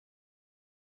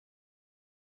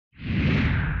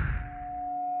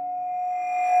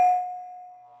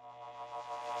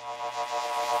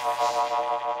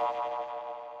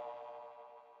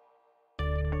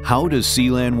How does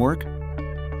C-LAN work?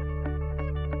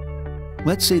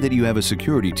 Let's say that you have a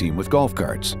security team with golf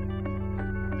carts.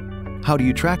 How do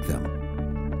you track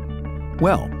them?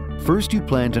 Well, first you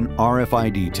plant an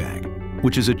RFID tag,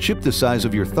 which is a chip the size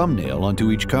of your thumbnail onto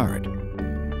each card.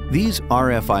 These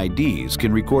RFIDs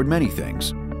can record many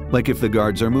things, like if the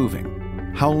guards are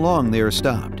moving, how long they are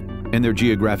stopped, and their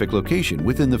geographic location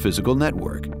within the physical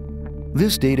network.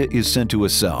 This data is sent to a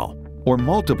cell or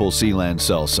multiple C-LAN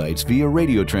cell sites via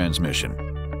radio transmission.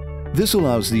 This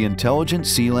allows the intelligent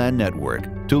C-LAN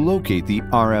network to locate the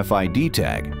RFID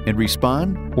tag and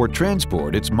respond or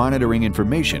transport its monitoring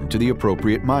information to the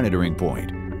appropriate monitoring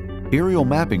point. Aerial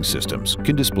mapping systems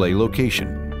can display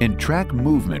location and track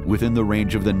movement within the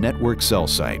range of the network cell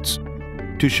sites.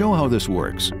 To show how this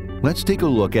works, let's take a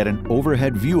look at an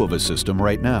overhead view of a system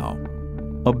right now.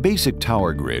 A basic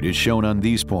tower grid is shown on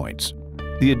these points.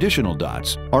 The additional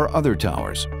dots are other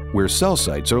towers, where cell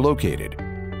sites are located.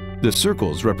 The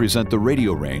circles represent the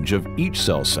radio range of each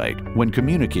cell site when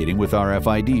communicating with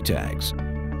RFID tags.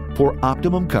 For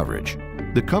optimum coverage,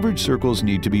 the coverage circles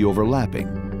need to be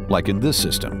overlapping, like in this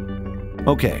system.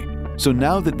 Okay, so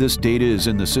now that this data is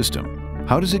in the system,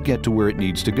 how does it get to where it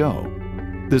needs to go?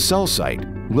 The cell site,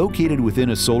 located within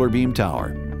a Solarbeam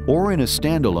tower or in a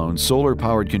standalone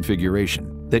solar-powered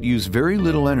configuration that use very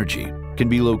little energy, can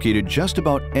be located just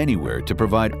about anywhere to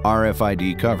provide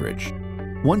RFID coverage.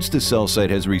 Once the cell site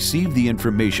has received the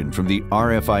information from the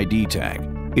RFID tag,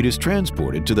 it is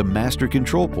transported to the master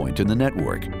control point in the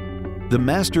network. The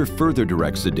master further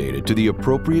directs the data to the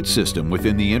appropriate system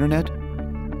within the internet,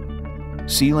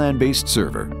 C-LAN-based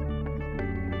server,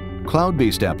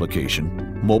 cloud-based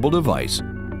application, mobile device,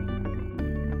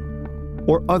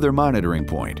 or other monitoring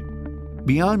point.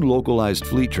 Beyond localized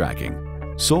fleet tracking,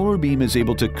 Solarbeam is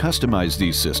able to customize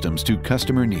these systems to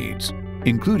customer needs,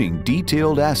 including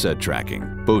detailed asset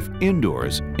tracking, both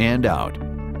indoors and out.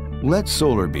 Let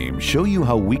Solarbeam show you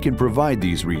how we can provide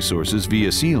these resources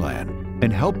via C-LAN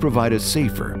and help provide a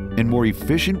safer and more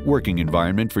efficient working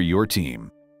environment for your team.